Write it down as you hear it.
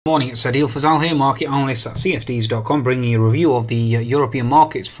Morning, it's Adil Fazal here, market analyst at CFDs.com, bringing you a review of the European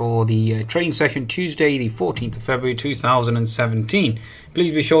markets for the trading session Tuesday, the 14th of February 2017.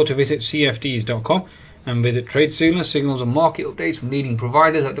 Please be sure to visit CFDs.com and visit Trade Signal, signals and market updates from leading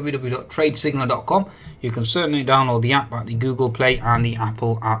providers at www.tradesignal.com. You can certainly download the app at the Google Play and the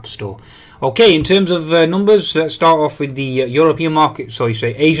Apple App Store. Okay, in terms of numbers, let's start off with the European markets, so you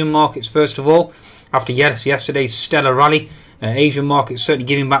say Asian markets first of all. After yesterday's stellar rally, Asian markets certainly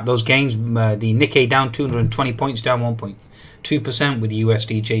giving back those gains. The Nikkei down 220 points, down 1.2%, with the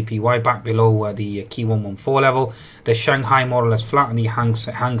USD JPY back below the key 114 level. The Shanghai more or less flat, and the Hang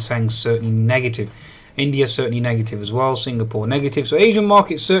Seng certainly negative. India certainly negative as well. Singapore negative. So Asian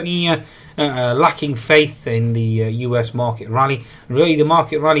markets certainly lacking faith in the US market rally. Really, the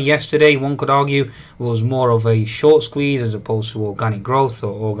market rally yesterday, one could argue, was more of a short squeeze as opposed to organic growth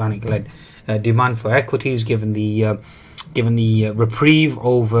or organic-led demand for equities, given the reprieve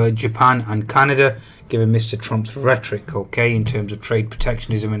over Japan and Canada, given Mr. Trump's rhetoric, okay, in terms of trade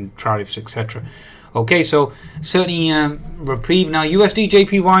protectionism and tariffs, etc. Okay, so certainly reprieve. Now, USD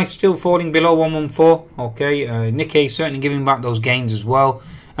JPY still falling below 114, okay, Nikkei certainly giving back those gains as well.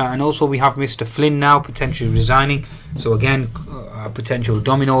 And also we have Mr. Flynn now potentially resigning. So again, a potential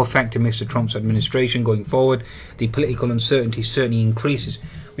domino effect in Mr. Trump's administration going forward. The political uncertainty certainly increases.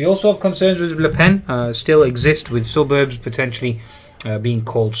 We also have concerns with Le Pen still exist, with suburbs potentially being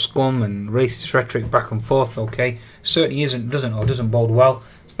called scum and racist rhetoric back and forth. Okay, certainly doesn't bode well,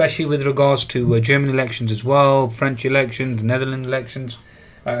 especially with regards to German elections as well, French elections, Netherlands elections.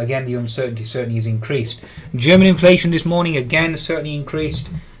 Again, the uncertainty certainly is increased. German inflation this morning again certainly increased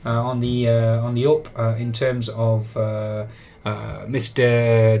on the up in terms of Mr.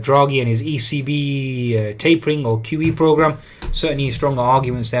 Draghi and his ECB tapering or QE program. Certainly stronger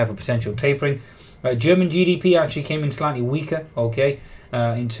arguments there for potential tapering. German GDP actually came in slightly weaker, okay,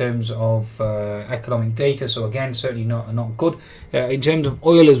 in terms of economic data. So again, certainly not good. In terms of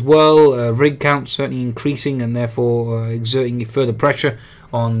oil as well, rig count certainly increasing and therefore exerting further pressure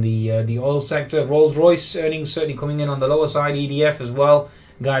on the oil sector. Rolls Royce earnings certainly coming in on the lower side. EDF as well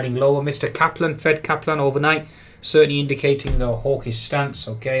guiding lower. Mr. Kaplan, Fed Kaplan overnight, certainly indicating the hawkish stance,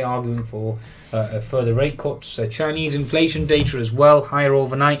 okay, arguing for further rate cuts. Chinese inflation data as well, higher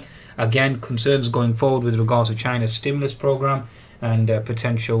overnight. Again, concerns going forward with regards to China's stimulus program and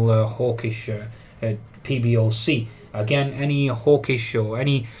potential hawkish PBOC. Again, any hawkish or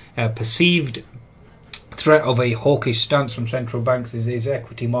any perceived threat of a hawkish stance from central banks is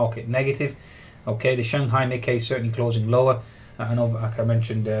equity market negative. Okay, the Shanghai Nikkei certainly closing lower. And like I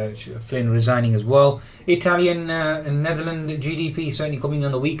mentioned, Flynn resigning as well. Italian and Netherlands GDP certainly coming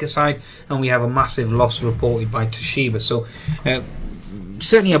on the weaker side, and we have a massive loss reported by Toshiba. So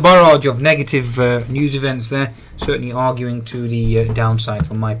certainly a barrage of negative news events there, certainly arguing to the downside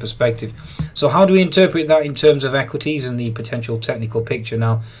from my perspective. So how do we interpret that in terms of equities and the potential technical picture?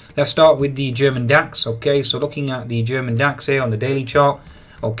 Now, let's start with the German DAX. Okay, so looking at the German DAX here on the daily chart,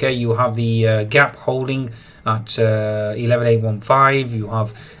 okay, you have the gap holding at 11,815. You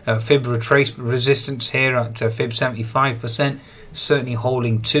have fib retrace resistance here at fib 75%, certainly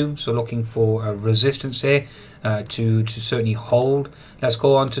holding too. So looking for a resistance here to certainly hold. Let's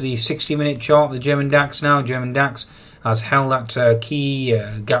go on to the 60-minute chart. The German DAX now. German DAX has held that key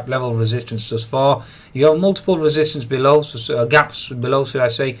gap level resistance thus far. You have multiple resistance below, so gaps below, should I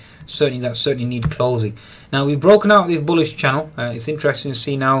say, certainly need closing. Now, we've broken out this bullish channel. It's interesting to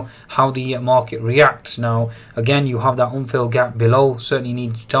see now how the market reacts. Now, again, you have that unfilled gap below, certainly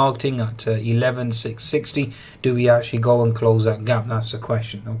needs targeting at 11,660. Do we actually go and close that gap? That's the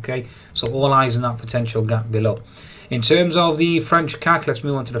question, okay? So all eyes on that potential gap below. In terms of the French CAC, let's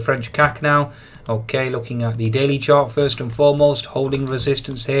move on to the French CAC now. Okay, looking at the daily chart first and foremost, holding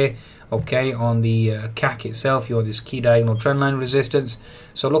resistance here. Okay, on the CAC itself, you have this key diagonal trendline resistance.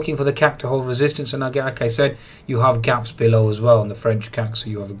 So looking for the CAC to hold resistance, and again, like I said, you have gaps below as well on the French CAC. So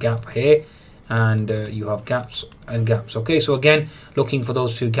you have a gap here, and you have gaps and gaps. Okay, so again, looking for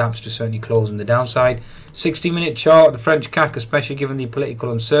those two gaps to certainly close on the downside. 60-minute chart, the French CAC, especially given the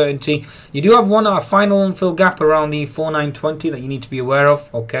political uncertainty. You do have a final unfilled gap around the 4920 that you need to be aware of.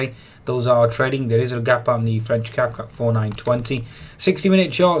 Okay, those are trading. There is a gap on the French CAC at 4920.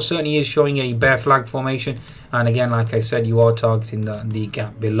 60-minute chart certainly is showing a bear flag formation, and again, like I said, you are targeting the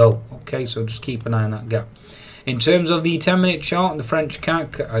gap below. Okay, so just keep an eye on that gap. In terms of the 10-minute chart, the French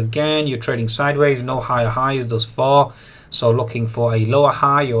CAC, again, you're trading sideways, no higher highs thus far. So looking for a lower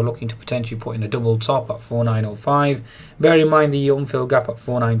high, you're looking to potentially put in a double top at 4905. Bear in mind the unfilled gap at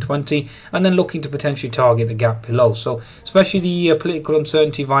 4920, and then looking to potentially target the gap below. So especially the political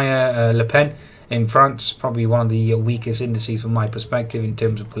uncertainty via Le Pen in France, probably one of the weakest indices from my perspective in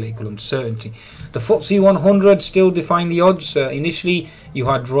terms of political uncertainty. The FTSE 100 still defying the odds. Initially, you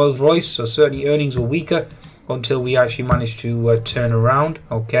had Rolls Royce, so certainly earnings were weaker until we actually managed to turn around.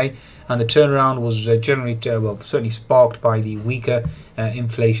 Okay, and the turnaround was generally, certainly sparked by the weaker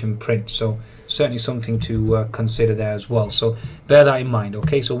inflation print. So certainly something to consider there as well. So bear that in mind.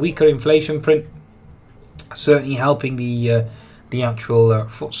 Okay, so weaker inflation print certainly helping the actual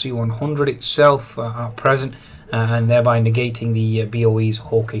FTSE 100 itself at present, and thereby negating the BOE's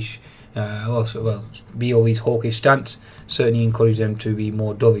hawkish BOE's hawkish stance. Certainly encourage them to be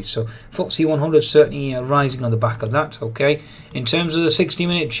more dovish. So FTSE 100 certainly rising on the back of that. Okay, in terms of the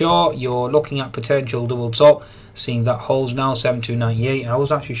 60-minute chart, you're looking at potential double top, seeing that holds now 7298. I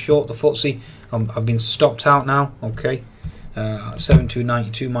was actually short the FTSE. I've been stopped out now. Okay,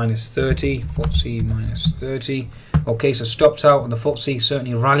 7292 minus 30, FTSE minus 30. Okay, so stopped out on the FTSE,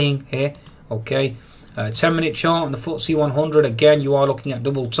 certainly rallying here. Okay, 10-minute chart on the FTSE 100. Again, you are looking at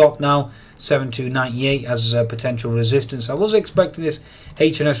double top now, 7298 as a potential resistance. I was expecting this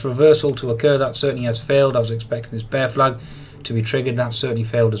H&S reversal to occur. That certainly has failed. I was expecting this bear flag to be triggered. That certainly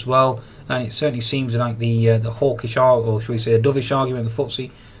failed as well. And it certainly seems like the hawkish, or should we say a dovish argument of the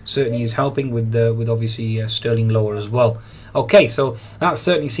FTSE certainly is helping with obviously sterling lower as well. Okay, so that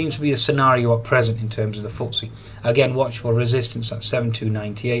certainly seems to be a scenario at present in terms of the FTSE. Again, watch for resistance at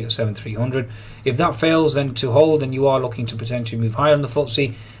 7298 or 7300. If that fails then to hold, then you are looking to potentially move higher on the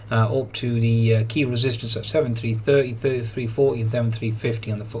FTSE up to the key resistance at 7330, 3340 and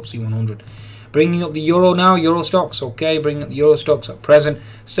 7350 on the FTSE 100. Bringing up the euro now, euro stocks. Okay, bringing up the euro stocks at present.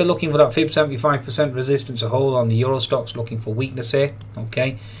 Still looking for that fib 75% resistance to hold on the euro stocks, looking for weakness here.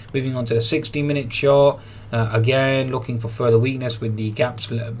 Okay, moving on to the 60-minute chart. Again, looking for further weakness with the gaps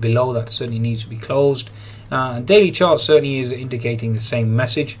below that certainly needs to be closed. Daily chart certainly is indicating the same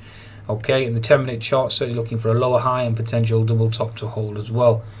message. Okay, and the 10-minute chart certainly looking for a lower high and potential double top to hold as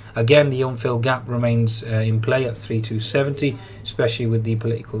well. Again, the unfilled gap remains in play at 3270, especially with the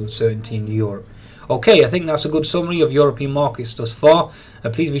political uncertainty in Europe. Okay, I think that's a good summary of European markets thus far.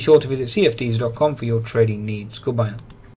 Please be sure to visit cfds.com for your trading needs. Goodbye now.